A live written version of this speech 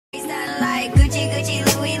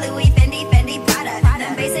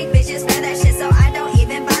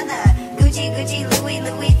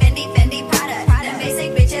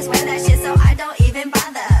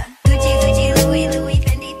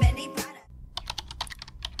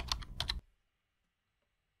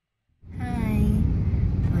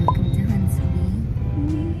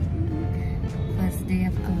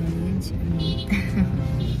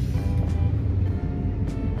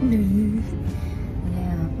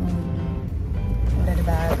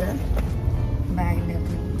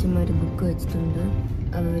ബാഗിനകത്ത് ചുമ്മാ ഒരു ബുക്ക് വെച്ചിട്ടുണ്ട്.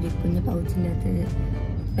 ഒരു കുഞ്ഞ് പൗച്ചിനകത്ത്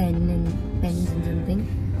പെൻസ് സംതിങ്,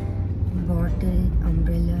 ബോട്ടിൽ,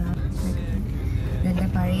 അംബ്രല്ല. ഇതെല്ലാം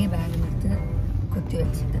പഴയ ബാഗിനകത്ത് കുത്തി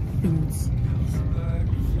വെച്ചിട്ട് pins.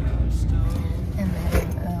 And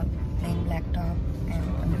wearing a plain black top and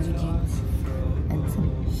blue jeans and some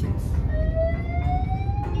shoes.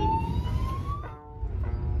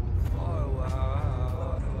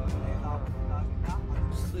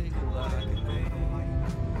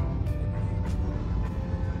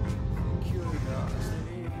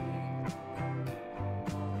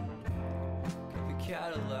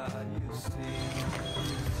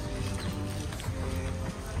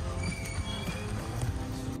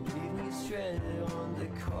 On the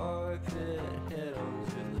carpet, head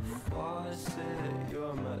under the faucet.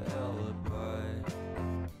 You're my alibi.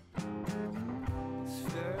 It's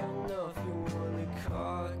fair enough you wanna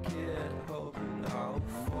cock it, hoping I'll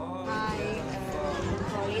fall.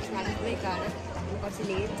 College നടത്തിലേക്കാണ്. കുറച്ച്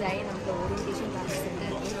ലേറ്റായി. നമുക്ക് orientation class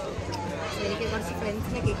ഉണ്ടായിരുന്നു. എനിക്ക് കുറച്ച്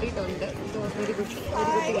ഫ്രണ്ട്സിനെ കിട്ടിയിട്ടുണ്ട്. ഒരു കുട്ടി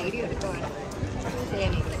video എടുക്കുവാണ്.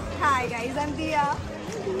 Hi guys, I'm Dia.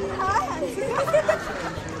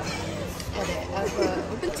 അതെ, അപ്പോൾ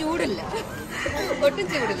ഒട്ടും ചൂടില്ല.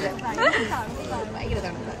 ഭയങ്കര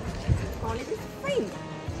തണുപ്പ്. College fine.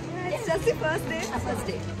 ഫസ്റ്റ്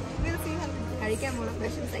ഡേ കഴിക്കാൻ പോകണം.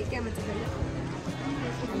 വിഷം സഹിക്കാൻ പറ്റുന്നില്ല.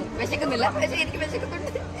 വിശക്കുന്നില്ല, പക്ഷേ എനിക്ക്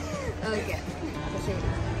വിശക്കുന്നുണ്ട്. ഓക്കെ, അപ്പോൾ ശരി,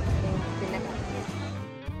 പിന്നെ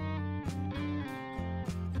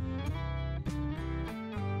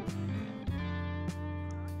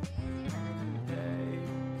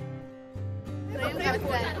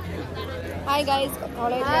ഹായ് ഗൈസ്.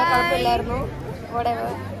 കോളേജിൽ കുഴപ്പമില്ലായിരുന്നു.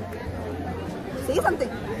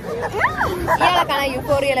 ഇയാളെ കാണാൻ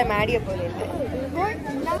യുഫോറിയയിലെ മാഡിയെ പോലെ ഉണ്ട്.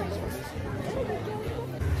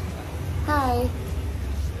 ഹായ്,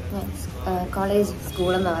 കോളേജ്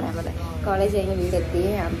സ്കൂളെന്ന് പറയുന്നത്. കോളേജ് കഴിഞ്ഞ് വീടെത്തി.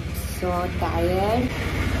 I am so tired.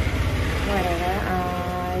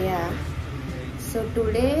 So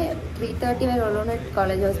today 3:30 വരെ ഉള്ളതുകൊണ്ട്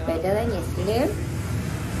college was better than yesterday.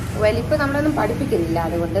 Well, ഇപ്പോൾ നമ്മളൊന്നും പഠിപ്പിക്കുന്നില്ല,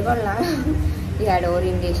 അതുകൊണ്ട് കൊള്ളാം. We had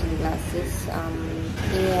orientation classes.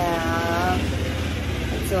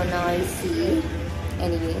 So now I'll see.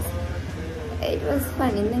 Anyways, it was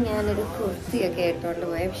fun. ഇന്ന് ഞാനൊരു കുർത്തിയൊക്കെ ഇട്ടുകൊണ്ട്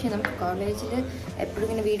പോയി. പക്ഷേ നമുക്ക് കോളേജിൽ എപ്പോഴും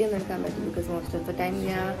ഇങ്ങനെ വീഡിയോ ഒന്നും എടുക്കാൻ പറ്റും. Because most of the time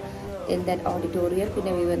ഞാൻ in that auditorium,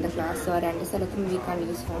 പിന്നെ we were in the class. So രണ്ട് സ്ഥലത്തും we can't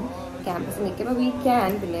use phone. ക്യാമ്പസിൽ നിൽക്കുമ്പോൾ we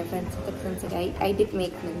can. പിന്നെ ഫ്രണ്ട്സ് ഒക്കെ friends I did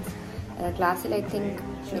make friends. ക്ലാസ്സിൽ I think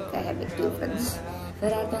I have like 2 friends.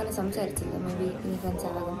 വേറെ ആർക്കും അങ്ങനെ സംസാരിച്ചില്ല. മേ ബി ഇനി ഫ്രണ്ട്സ്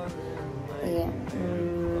ആകും.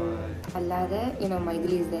 അല്ലാതെ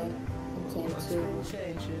Maithili is there.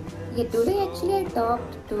 Today actually I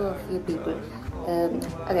talked to a few people.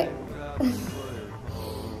 അതെ,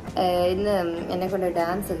 ഇന്ന് എന്നെ കൊണ്ട്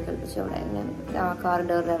ഡാൻസ് ഒക്കെ കളിപ്പിച്ചു. അവിടെ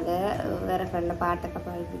കോറിഡോറിൽ അവിടെ വേറെ ഫ്രണ്ട് പാട്ടൊക്കെ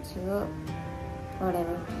പഠിപ്പിച്ചു. അവിടെ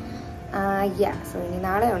സോ ഇനി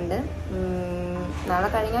നാളെ ഉണ്ട്. നാളെ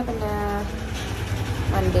കഴിഞ്ഞാൽ പിന്നെ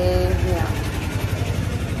മൺഡേ.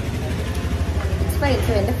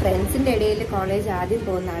 സോ എൻ്റെ ഫ്രണ്ട്സിൻ്റെ ഇടയിൽ കോളേജ് ആദ്യം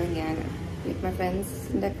പോകുന്നതാണ് ഞാൻ. With my friends,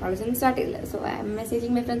 the college and started. So I'm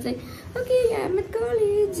messaging my friends like, okay, I'm at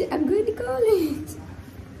college. I'm going to college.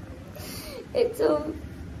 It's so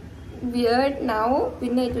weird now.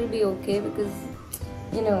 Pinna it will be okay because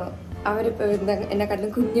അവരിപ്പോൾ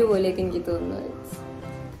എന്നെക്കാട്ടിലും കുഞ്ഞു പോലെയൊക്കെ എനിക്ക് തോന്നുന്നു.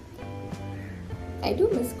 I do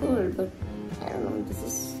miss school, but I don't know. This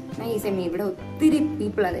is nice. I mean, ഇവിടെ ഒത്തിരി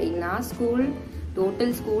people are in our school. Total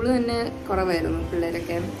school തന്നെ കുറവായിരുന്നു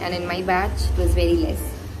പിള്ളേരൊക്കെ. And in my batch, it was very less.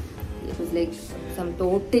 It was like some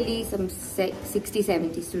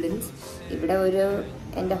 60-70 students. ഇവിടെ ഒരു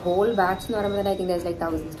എൻ്റെ whole batch എന്ന് പറയുമ്പോൾ I think there's like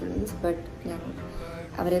 1,000 students. But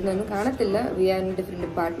അവരൊന്നും കാണത്തില്ല. We are in different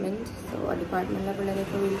departments. So ആ ഡിപ്പാർട്ട്മെൻറ്റിലെ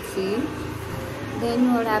പിള്ളേരൊക്കെ will see. Then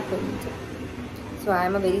what happened? So I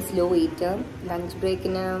am a very slow eater. Lunch break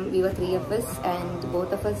we were 3 of us, and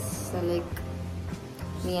both of us are like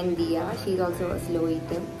me and Dia. She's also a slow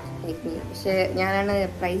eater like me. ഞാനാണ്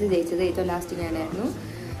price ജയിച്ചത്. ഏറ്റവും last ഞാനായിരുന്നു.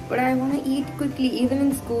 But I want to eat quickly. Even in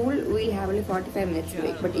school, we'll have only 45 minutes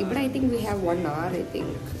break. But even I think we have 1 hour, I think.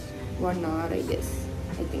 1 hour, I guess.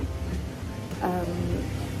 I think.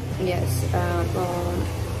 Yes.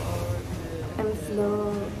 I'm slow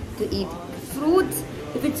to eat. Fruits.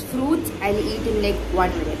 If it's fruits, I'll eat in like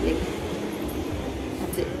 1 minute. Like,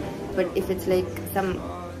 that's it. But if it's like some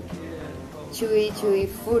chewy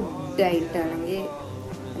food item,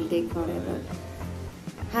 I'll take forever.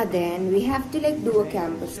 Then we have to like do a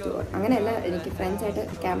campus tour. അങ്ങനെയല്ല, എനിക്ക് ഫ്രണ്ട്സായിട്ട്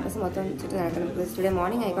campus മൊത്തം ചുറ്റി നടക്കണം. Because today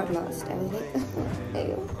morning I got lost. I was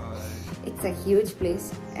like, it's A huge place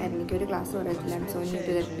and എനിക്കൊരു class പറയത്തില്ല. I M so new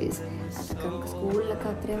to that place. അതൊക്കെ നമുക്ക് സ്കൂളിലൊക്കെ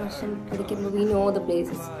അത്രയും വർഷം പഠിക്കുമ്പോൾ വി നോ ദ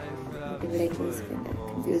പ്ലേസസ്. ഇവിടെ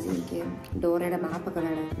കൺഫ്യൂസിങ്. എനിക്ക് ഡോറയുടെ മാപ്പൊക്കെ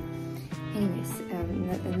വേണം. എനിവേസ്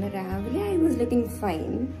ഇന്ന് രാവിലെ I was looking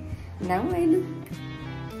fine. Now I look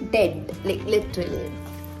dead, like literally.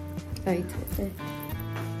 Right.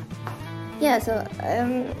 Yeah, so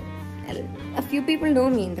a few people know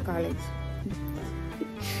me in the college.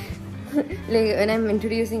 Like when I'm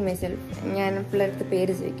introducing myself, ഞാൻ പിള്ളേർക്ക്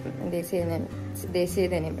പേര് ചോദിക്കും. They say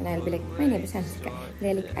their name and I'll be like, my name is Hansika.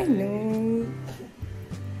 They're like, I know.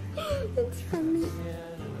 It's funny.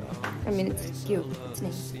 I mean, it's cute. It's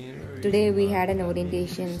nice. Today we had an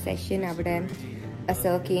orientation session. അവിടെ a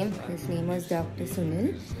sir came. His name was Dr. Sunil.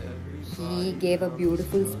 He gave a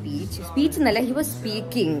beautiful speech. He was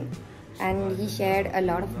speaking and he shared a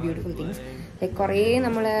lot of beautiful things. Like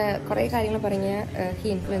കുറേ കാര്യങ്ങൾ പറഞ്ഞ് he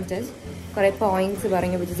influenced us. കുറേ points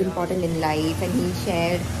പറഞ്ഞു which is important in life, and he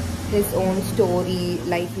shared his own story.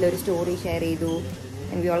 ലൈഫിലൊരു story share ചെയ്തു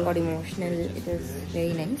and we all got emotional. It was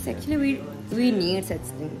very nice. Actually we need such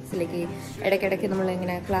things. Like ഇടയ്ക്കിടയ്ക്ക്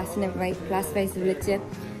നമ്മളിങ്ങനെ class vice വിളിച്ച്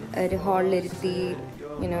ഒരു ഹാളിലിരുത്തി,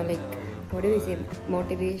 you know, like what do we say,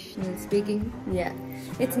 motivational speaking. Yeah,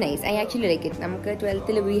 it's nice. I actually like it. നമുക്ക്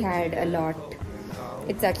 12th we had a lot.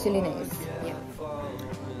 It's actually nice. Yeah.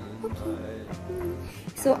 Okay.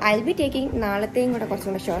 So I'll be taking നാളത്തെയും കൂടെ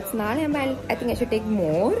കുറച്ചുകൂടെ shorts. നാളെ ആകുമ്പോൾ I think I should take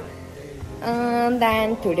more than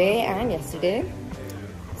today and yesterday.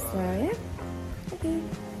 So yeah. Okay.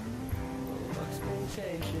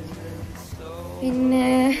 പിന്നെ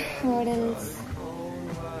what else?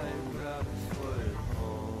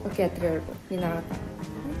 Okay, അത്രേ ഉള്ളൂ. ഇനി നാളെ.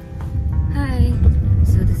 Hi.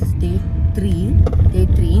 So this is day 3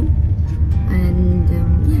 and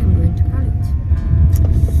yeah, I'm going to college.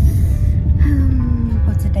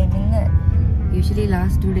 What's the time? Usually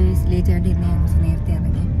last 2 days late ആയിട്ടിരുന്നേ നേരത്തെ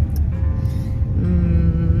ഇറങ്ങി.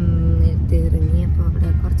 നേരത്തെ ഇറങ്ങി അപ്പോൾ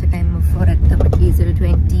അവിടെ കുറച്ച് ടൈം ബിഫോർ എത്താൻ പറ്റി. ഒരു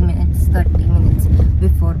 20 minutes 30 minutes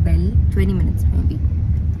before bell, 20 minutes maybe.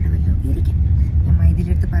 അവിടെ ഇരിക്കും. ഞാൻ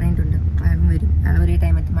മൈദിലെടുത്ത് പറഞ്ഞിട്ടുണ്ട് അയാളും വരും. അയാൾ ഒരേ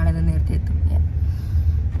ടൈം എത്തും. അയാൾ നേരത്തെ എത്തും.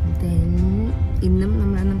 Then ഇന്നും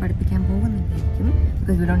നമ്മളൊന്നും പഠിപ്പിക്കാൻ പോകുന്നില്ലായിരിക്കും.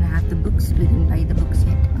 Because we don't have the books. We didn't buy the books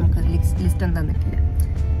yet. നമുക്ക് ലിസ്റ്റ് ഒന്നും തന്നിട്ടില്ല.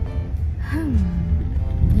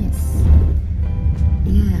 Yes.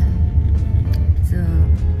 Yeah. So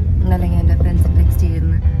ഇന്നലെ ഞാൻ എൻ്റെ ഫ്രണ്ട്സ് ടെക്സ്റ്റ്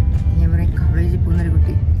ചെയ്യുന്നു. ഞാൻ പറയും കോളേജിൽ പോകുന്നൊരു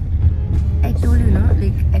കുട്ടി. I told you, no,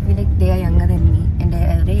 like I feel like they are younger than me. എൻ്റെ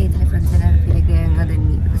ഒരേ ഏജിലെ ഫ്രണ്ട്സിനെ I feel like they are younger than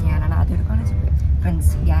me. Because ഞാനാണ് ആദ്യം കോളേജിൽ പോയത്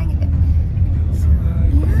friends ഗ്യാങ്ങിൽ. So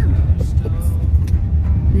yeah, it's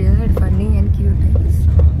weird, funny and cute.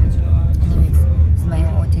 Anyways, it's my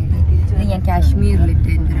hotel. ഞാൻ കാശ്മീരിലിട്ട്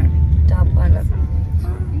എന്തിനാണ് ടാപ്പാണ്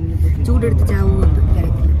ചൂടെടുത്ത് ചാവുകൊണ്ട്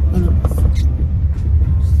കിടക്കില്ല.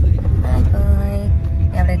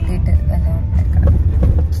 അവിടെ എത്തിയിട്ട് എല്ലാം എടുക്കണം.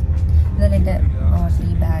 ഇന്നലെ എൻ്റെ ബോട്ടിൽ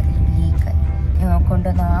ബാഗിൽ ലീക്കായി. ഞാൻ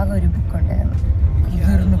കൊണ്ടുവന്ന ആകെ ഒരു ബുക്ക് ഉണ്ടായിരുന്നു.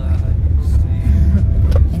 തീർന്നു പോയി.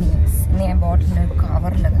 എനിവേസ് ഇന്ന് ഞാൻ ബോട്ടിലിൻ്റെ ഒരു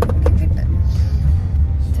കവറിലൊക്കെ ഇട്ടിട്ട്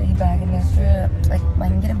ഈ ബാഗിനകത്ത്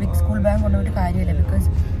ഭയങ്കര ബിഗ് സ്കൂൾ ബാഗ് കൊണ്ടുപോയിട്ട് കാര്യമില്ല. ബിക്കോസ്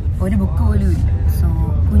ഒരു ബുക്ക് പോലും ഇല്ല. സോ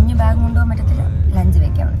കുഞ്ഞ് ബാഗ് കൊണ്ടുപോകാൻ പറ്റത്തില്ല. ലഞ്ച്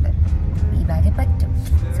വെക്കാനുണ്ട്. ഈ ബാഗിൽ പറ്റും.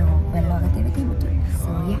 സോ വെള്ളമകത്തേ വെക്കാൻ പറ്റും. സോ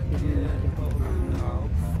ഞാൻ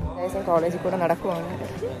കോളേജിൽ കൂടെ നടക്കുവാണ്.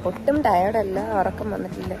 ഒട്ടും ടയർഡല്ല, ഉറക്കം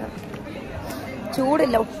വന്നിട്ടില്ല,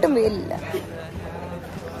 ചൂടില്ല, ഒട്ടും വെയിലില്ല.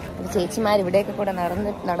 ചേച്ചിമാർ ഇവിടെയൊക്കെ കൂടെ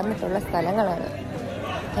നടന്നിട്ടുള്ള സ്ഥലങ്ങളാണ്.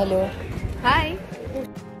 Hello, hi.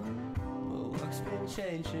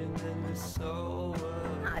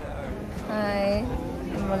 ഹായ്.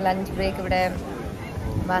 നമ്മൾ ലഞ്ച് ബ്രേക്ക് ഇവിടെ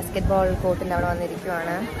ബാസ്കറ്റ് ബോൾ കോർട്ടിൻ്റെ അവിടെ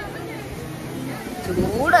വന്നിരിക്കുവാണ്.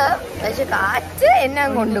 ചൂട്, പക്ഷെ കാറ്റ് എന്നെ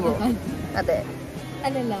കൊണ്ടുപോകും. അതെ,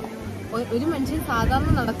 അല്ലല്ല, ഒരു മനുഷ്യൻ സാധാരണ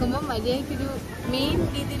നടക്കുമ്പോൾ മര്യാദയ്ക്കൊരു മെയിൻ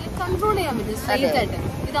രീതിയിൽ കൺട്രോൾ ചെയ്യാൻ പറ്റും. സ്ട്രെയിറ്റ് ആയിട്ട്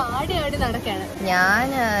ഇത് ആടി ആടി നടക്കാണ്. ഞാൻ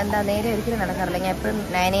എന്താ നേരെ ഒരിക്കലും നടക്കാറില്ല. ഞാൻ എപ്പോഴും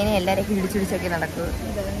നയനേനെ എല്ലാവരെയും ഇടിച്ചിടിച്ചൊക്കെ നടക്കും.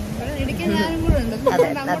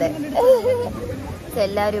 അതെ അതെ.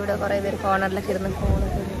 എല്ലാവരും ഇവിടെ കുറെ പേര് കോർണറിലൊക്കെ ഇരുന്ന്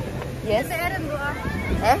ഫോണൊക്കെ.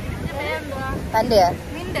 തന്റെയാ?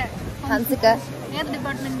 ഹൻസിക.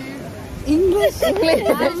 ഇംഗ്ലീഷ്.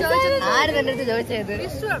 ആര് തന്റെ അടുത്ത് ചോദിച്ചത്?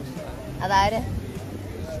 അതാര്?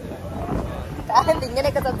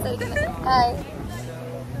 ഇങ്ങനെയൊക്കെ സംസാരിക്കുന്നു. ഹായ്.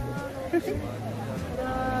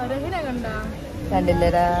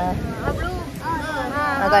 കണ്ടില്ലടാ?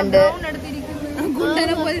 കണ്ട്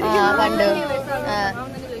കണ്ടു.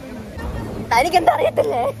 തനിക്കെന്താ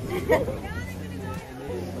അറിയത്തില്ലേ?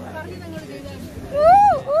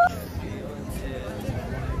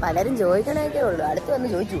 പലരും ചോദിക്കണൊക്കെ ഉള്ളു. അടുത്ത് വന്ന്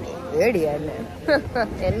ചോദിച്ചു പേടിയാ എന്നെ.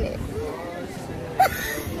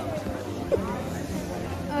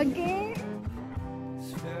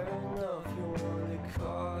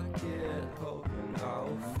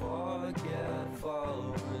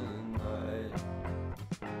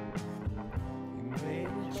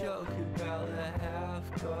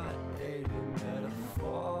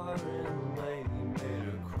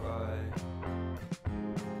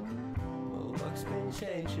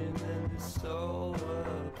 changing and it's so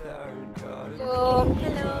apparent.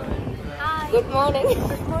 Good morning.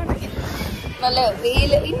 നല്ല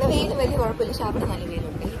വെയിൽ, ഇന്ന് വെയിൽ വലിയ കുഴപ്പമില്ല, പക്ഷെ അവിടെ നല്ല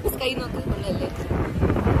വെയിലുണ്ട്. ഇപ്പൊ സ്കൈ നോക്കി കൊള്ളല്ലേ.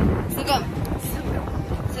 സുഖം സുഖം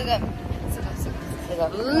സുഖം സുഖം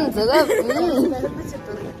സുഖം സുഖം.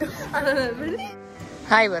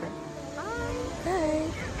 ഹായ് പറ.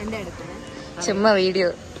 എന്റെ അടുത്ത് ചുമ്മാ വീഡിയോ.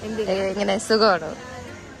 ഇങ്ങനെ സുഖമാണോ?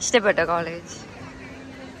 ഇഷ്ടപ്പെട്ടോ കോളേജ്?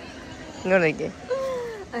 ഇങ്ങോട്ട് നോക്കിയേ.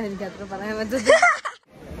 എനിക്കത്ര പറയാൻ പറ്റത്തില്ല.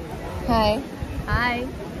 Hi hi.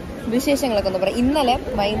 വിശേഷങ്ങളൊക്കെ ഒന്ന് പറയാം. ഇന്നലെ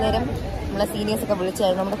വൈകുന്നേരം നമ്മളെ സീനിയേഴ്സ് ഒക്കെ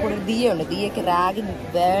വിളിച്ചായിരുന്നു. നമ്മുടെ കൂടെ ദിയുണ്ട്. ദിയക്ക് റാഗിങ്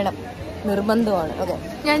വേണം, നിർബന്ധമാണ്. ഓക്കെ,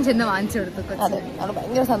 ഞാൻ ചെന്ന് വാങ്ങിച്ചു കൊടുത്തു. അതെ, അവള്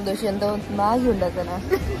ഭയങ്കര സന്തോഷം. എന്തോ മാഗി ഉണ്ടാക്കണ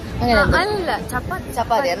അങ്ങനെ അല്ല,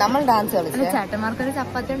 ചപ്പാത്തിയാ. നമ്മൾ ഡാൻസ് കളിച്ചു. ചേട്ടന്മാർക്കൊരു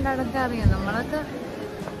ചപ്പാത്തി ഉണ്ടാക്കാൻ അറിയാം. നമ്മളൊക്കെ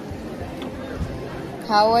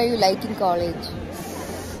how are you liking college?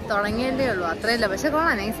 തുടങ്ങിയതേ ഉള്ളൂ, അത്രയല്ല. പക്ഷെ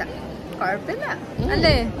കൊള്ളാം, നൈസാ, കുഴപ്പമില്ല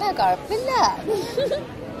അല്ലേ? കുഴപ്പമില്ല.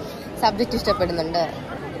 സബ്ജക്ട് ഇഷ്ടപ്പെടുന്നുണ്ട്.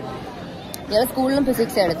 ഇയാള് സ്കൂളിലും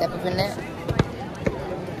ഫിസിക്സ് എടുത്തത്, അപ്പൊ പിന്നെ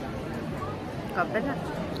കുഴപ്പമില്ല.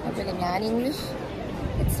 ഞാൻ English,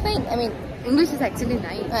 it's fine. I mean English is actually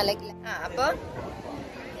nice. അപ്പൊ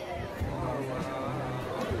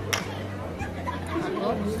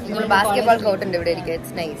ബാസ്കറ്റ്ബോൾ കോർട്ട് ഉണ്ട് ഇവിടെ ഇരിക്കുക.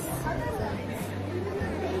 It's nice.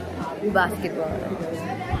 ബാസ്കറ്റ്ബോൾ.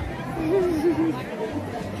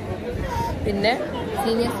 പിന്നെ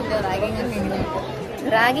സീനിയേഴ്സിന്റെ റാഗിങ് ഒക്കെ എങ്ങനെയാണ്?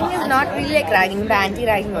 Ragging is not really like ragging, anti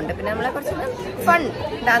ragging ഉണ്ട്. പിന്നെ നമ്മളെ കുറച്ച് ഫൺ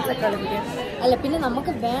ഡാൻസ് ഒക്കെ കളിപ്പിക്കാം. അല്ല, പിന്നെ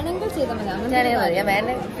നമുക്ക് വേണമെങ്കിൽ ചെയ്താൽ മതി. ഞാൻ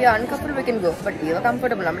വേറെ uncomfortable we can go, but you are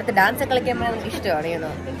comfortable. നമ്മുടെ ഡാൻസ് ഒക്കെ കളിക്കാൻ നമുക്ക് ഇഷ്ടമാണ്.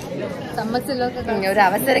 ചെയ്യുന്നത് സമ്മതിച്ചിലൊക്കെ ഒരു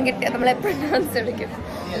അവസരം കിട്ടിയാൽ നമ്മളെപ്പോഴും ഡാൻസ് കളിക്കും.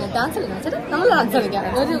 ഡാൻസ് കളിക്കാം, നമ്മൾ ഡാൻസ് കളിക്കാം,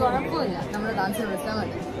 ഒരു കുഴപ്പമില്ല. നമ്മൾ ഡാൻസ് കളിച്ചാൽ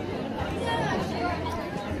മതി.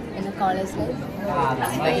 പിന്നെ കോളേജ് ലൈഫ്,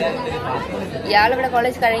 ഇയാളിവിടെ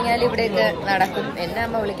കോളേജ് കഴിഞ്ഞാൽ ഇവിടെയൊക്കെ നടക്കും. എന്നെ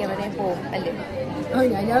അമ്മ വിളിക്കാൻ വരെ പോവും അല്ലേ?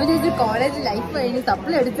 ഞാൻ വിചാരിച്ചു കോളേജ് ലൈഫ് കഴിഞ്ഞ്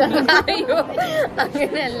സപ്ലി അടിച്ചാൽ. അയ്യോ,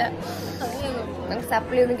 അങ്ങനെയല്ല. നമുക്ക്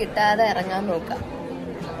സപ്ലി ഒന്നും കിട്ടാതെ ഇറങ്ങാൻ നോക്കാം.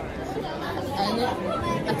 അതിന്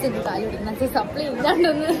അച്ഛൻ്റെ കാര്യം എടുക്കണം. അച്ഛൻ സപ്ലി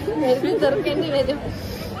ഇല്ലാണ്ടൊന്ന് എഴുതി തീർക്കേണ്ടി വരും.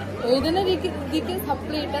 എഴുതുന്ന രീതിക്ക്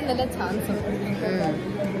സപ്ലി കിട്ടാൻ നല്ല ചാൻസ് ഉണ്ട്.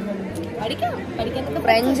 പഠിക്കാം, പഠിക്കാനൊക്കെ.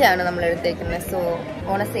 ഫ്രഞ്ച് ആണ് നമ്മൾ എടുത്തേക്കുന്നത്. So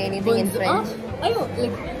ഓണസ് anything in French. അയ്യോ,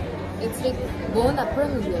 ഇറ്റ്സ് ലൈക്ക് ബോൺ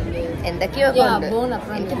അപ്പുറം ഇല്ലേ? എന്തൊക്കെയോ ഉണ്ട്.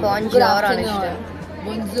 എനിക്ക് ബോൺജോർ ആണ് ഇഷ്ടം.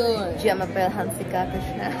 ബോൺജോർ. Hansika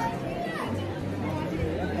Krishna.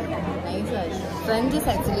 French is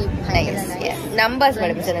actually numbers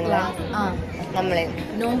പഠിപ്പിച്ചത് നിങ്ങളാ? നമ്മളെ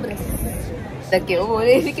ഇതൊക്കെയോ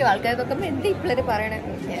പോലെ ഇരിക്കും. ആൾക്കാർക്കൊക്കെ എന്താ ഇപ്പോഴേ പറയണേ.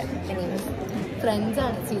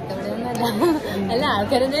 ഫ്രഞ്ചാണ് ചീത്ത വിടുന്നല്ല. അല്ല,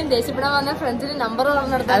 ആൾക്കാരെന്തെങ്കിലും ദേഷ്യപ്പെടാൻ വന്നാൽ ഫ്രഞ്ചിന് നമ്പർ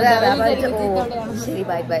നടത്താൻ. ശരി,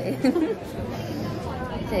 ബൈ ബൈ.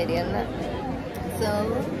 ശരി എന്നാ. സോ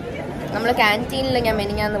നമ്മള് ക്യാൻറ്റീനിൽ ഞാൻ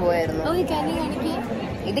മെനിങ്ങാന്ന് പോയായിരുന്നു.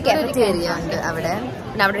 ഇത് കാഫറ്റേറിയ ഉണ്ട് അവിടെ.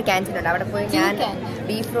 പിന്നെ അവിടെ ഒരു ക്യാൻറ്റീൻ ഉണ്ട്. അവിടെ പോയി ഞാൻ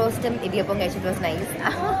ബീഫ് റോസ്റ്റും ഇടിയപ്പം കഴിച്ചിട്ട് നൈസ്.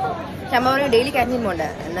 പക്ഷെ അമ്മ പറഞ്ഞു ഡെയിലി ക്യാൻറ്റീൻ പോണ്ട.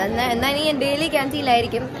 എന്നാ ഇനി ഞാൻ ഡെയിലി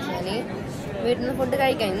ക്യാൻറ്റീനിലായിരിക്കും. ഞാൻ വീട്ടിൽ നിന്ന് ഫുഡ്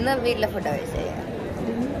കഴിക്കാം. ഇന്ന് വീട്ടിലെ ഫുഡ് കഴിച്ചേ.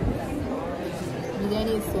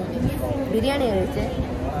 ബിരിയാണി കഴിച്ചേ.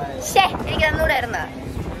 ശേ, എനിക്ക് അന്നൂടെ ആയിരുന്നാ.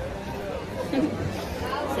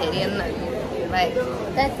 ശരി എന്നാ, ബൈ.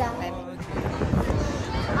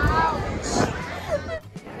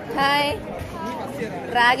 ഹായ്.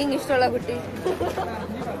 റാഗിങ് ഇഷ്ടമുള്ള കുട്ടി.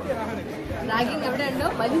 റാഗിങ് എവിടെ ഉണ്ടോ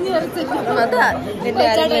വലിഞ്ഞു അതാ എന്റെ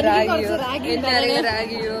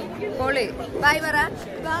റാഗിയോ പോളി. ബൈ പറ.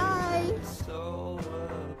 ബൈ.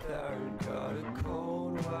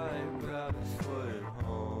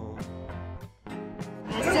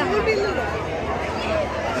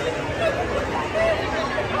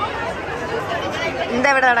 എന്താ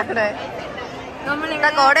ഇവിടെ നടക്കണേ?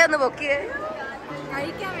 കോടയൊന്ന് പൊക്കിയേ.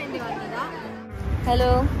 കഴിക്കാൻ വേണ്ടി വന്നതാ. ഹലോ,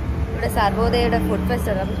 ഇവിടെ സർവോദയയുടെ ഫുഡ് ഫെസ്റ്റ്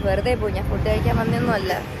ആണ്. നമുക്ക് വെറുതെ പോയി. ഞാൻ ഫുഡ് കഴിക്കാൻ വന്നൊന്നും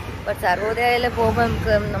അല്ല. ബട്ട് സർവോദയയിൽ പോകുമ്പോൾ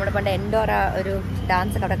നമുക്ക് നമ്മുടെ പണ്ട് എൻഡോറ ഒരു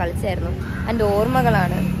ഡാൻസ് ഒക്കെ അവിടെ കളിച്ചായിരുന്നു. അതിൻ്റെ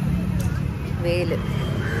ഓർമ്മകളാണ് വേല്.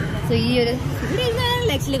 സോ ഈ ഒരു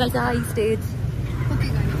ആക്ച്വലി കളിച്ച ഈ stage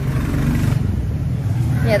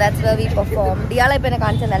that's where we perform. ഇയാളെ ഇപ്പം എന്നെ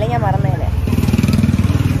കാണിച്ചത്, അല്ലെങ്കിൽ ഞാൻ മറന്നേനെ.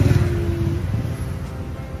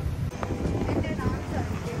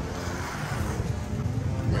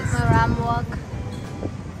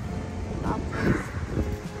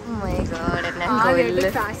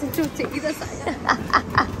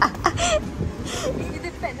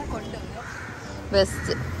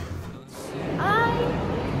 Best.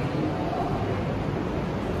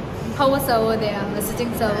 How was Savodaya?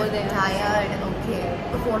 Visiting Savodaya? Tired. Okay.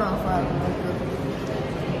 Phone off.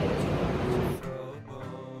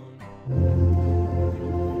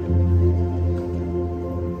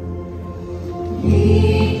 Yeah.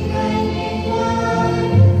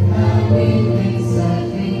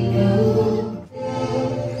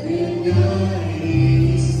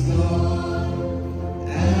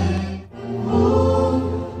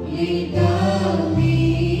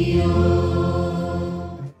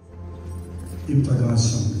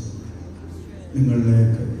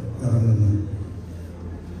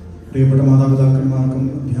 മാതാപിതാക്കന്മാർക്കും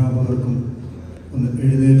അധ്യാപകർക്കും ഒന്ന്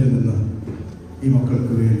എഴുന്നേറ്റ് നിന്ന് ഈ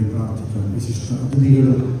മക്കൾക്ക് വേണ്ടി പ്രാർത്ഥിക്കാം. വിശിഷ്ട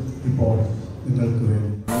അതിഥികളും ഇപ്പോൾ നിങ്ങൾക്ക് വേണ്ടി.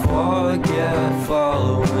 Forget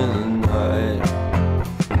following the night.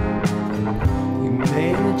 You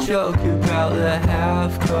made a joke about the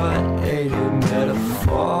half-cut aided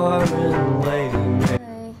metaphor and lady.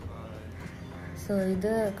 So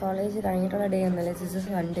ഇത് കോളേജ് കഴിഞ്ഞിട്ടുള്ള ഡേ ഒന്നല്ല, this is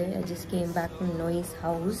Sunday. I just came back from Noe's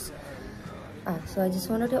house. So I just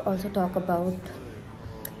wanted to also talk about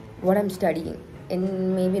what I'm studying.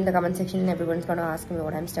 Maybe in the comment section everyone's going to ask me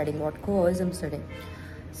what I'm studying, what course I'm studying.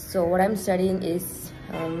 So what I'm studying is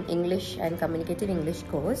English and Communicative English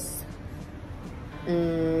course.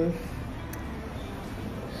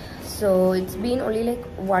 So it's been only like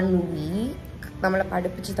 1 week. നമ്മളെ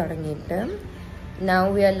പഠിപ്പിച്ച് തുടങ്ങിയിട്ട്. Now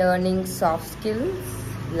we are learning soft skills,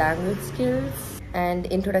 language skills and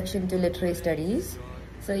introduction to literary studies.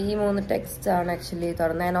 So these 3 texts are actually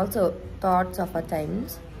തുടങ്ങുന്നത്, and also thoughts of our times.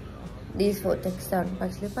 These 4 texts are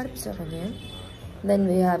actually പഠിപ്പിച്ച് തുടങ്ങിയത്. Then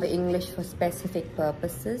we have English for specific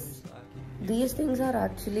purposes. These things are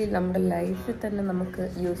actually നമ്മുടെ ലൈഫിൽ തന്നെ നമുക്ക്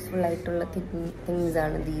useful ആയിട്ടുള്ള things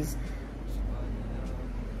ആണ് these.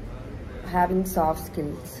 Having soft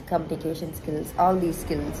skills, communication skills, all these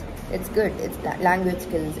skills. It's good. It's language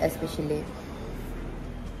skills especially.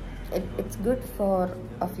 It's good for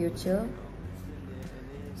a future.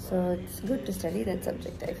 So it's good to study that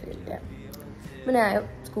subject, I feel. Yeah. When I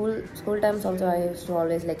school times also I used to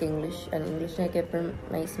always like English, and English I kept a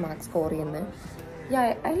nice marks score in there. Yeah,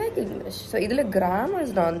 I like English. So idile grammar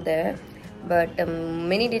is not there, but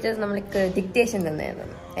many teachers like dictation in there.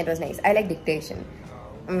 It was nice. I like dictation.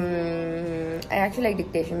 I actually like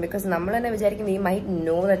dictation because we might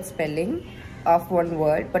know that spelling of one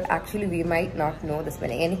word, but actually we might not know the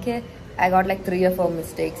spelling. I got like 3 or 4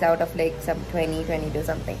 mistakes out of like some 22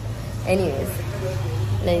 something. Anyways,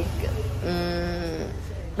 like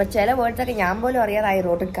but chela words that I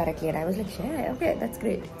wrote it correctly, and I was like, yeah, okay, that's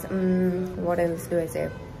great. What else do I say?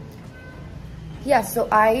 Yeah, so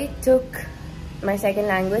I took my second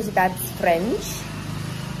language, that's French.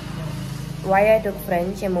 Why I took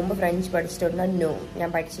French? I remember French, but I still not know.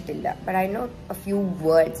 But I know a few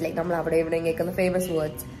words, like the famous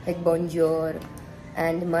words like bonjour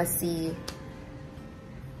and merci.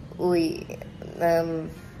 Oui.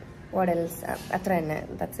 What else?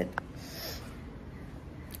 That's it.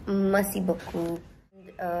 Merci beaucoup.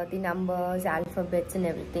 The numbers, alphabets, and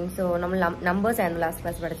everything. So numbers and last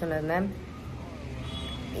class,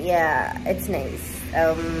 yeah, it's nice.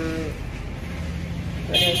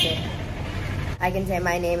 What do I say? I can say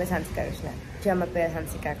my name is Hansika Krishna. Jamapir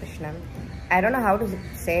Hansika Krishna. I don't know how to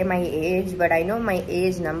say my age, but I know my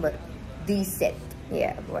age number. The set.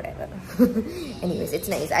 Yeah, whatever. Anyways, it's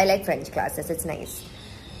nice. I like French classes. It's nice.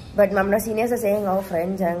 But my seniors are saying, oh,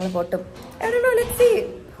 French. I don't know. Let's see.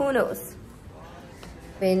 Who knows?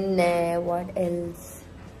 Then, what else?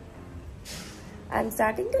 I'm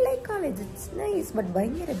starting to like college. It's nice, but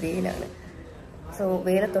bhayangara veilana. So,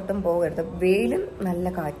 veila thottum pogarthu. Veilum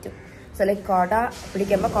nalla kaattum. So like koda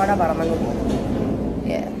pidikkumba koda paramangu.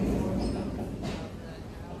 Yeah.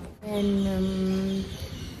 And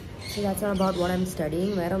so that's all about what I'm studying.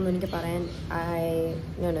 Where I'm going to parayan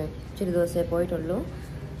chiri dose poyitullu.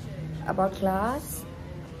 About class,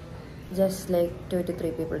 just like 2 to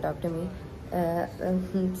 3 people talk to me.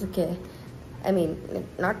 It's okay. I mean,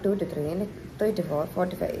 not 2 to 3, like 3 to 4,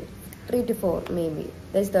 45, 3 to 4 maybe.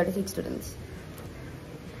 There's 36 students.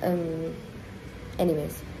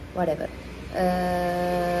 Anyways, whatever.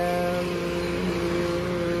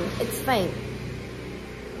 It's fine.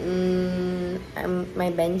 I'm my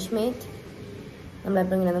benchmate. I'm not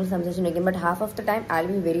bringing another conversation again, but half of the time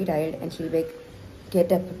I'll be very tired and she'll be like, get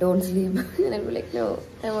up, don't sleep. And I'll be like, no,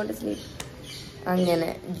 I want to sleep.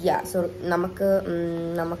 Yeah, so namakku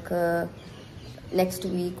next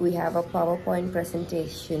week we have a PowerPoint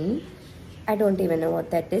presentation. I don't even know what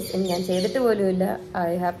that is. And I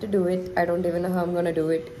have to do it. I don't even know how I'm gonna do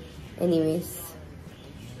it. Anyways,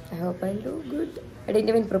 I hope I'll do good. I didn't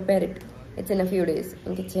even prepare it. It's in a few days.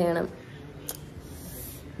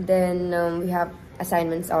 Then we have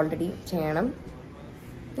assignments already.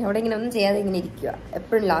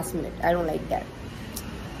 Every last minute. I don't like that.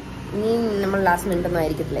 Last minute.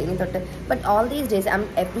 But all these days,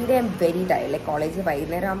 every day I'm very tired. Like college,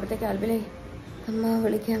 I'll be like,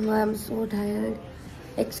 I'm so tired.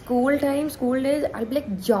 Like school days, I'll be like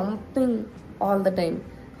jumping all the time.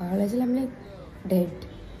 College, I'm like dead.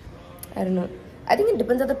 I don't know. I think it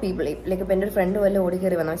depends on the people. Like a friend who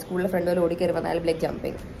my school friend who I'll be like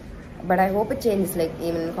jumping. But I hope it changes. Like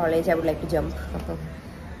even in college, I would like to jump.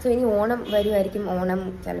 So any Onam variyarikkum Onam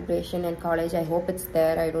celebration in college. I hope it's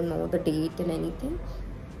there. I don't know the date and anything.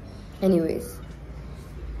 Anyways,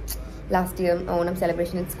 last year Onam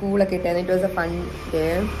celebration in school and it was a fun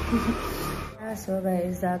day. So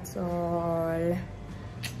guys, that's all.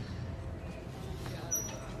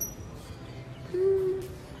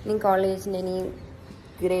 In college, in any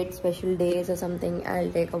great special days or something,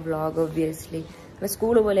 I'll take a vlog obviously. But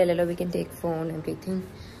school we can take phone and everything.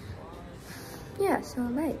 Yeah, so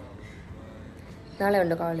bye. Now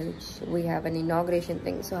I'm college. We have an inauguration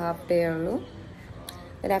thing, so half day alone.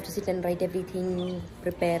 Then I have to sit and write everything,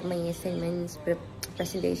 prepare my assignments,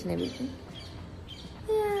 presentation, everything.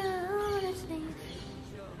 Yeah, oh, that's nice.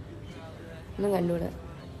 I'm gonna do that.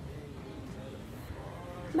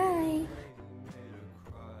 Bye.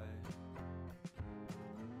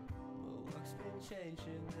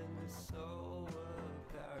 Changing and it's so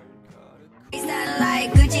apparent. It's not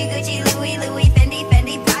like Gucci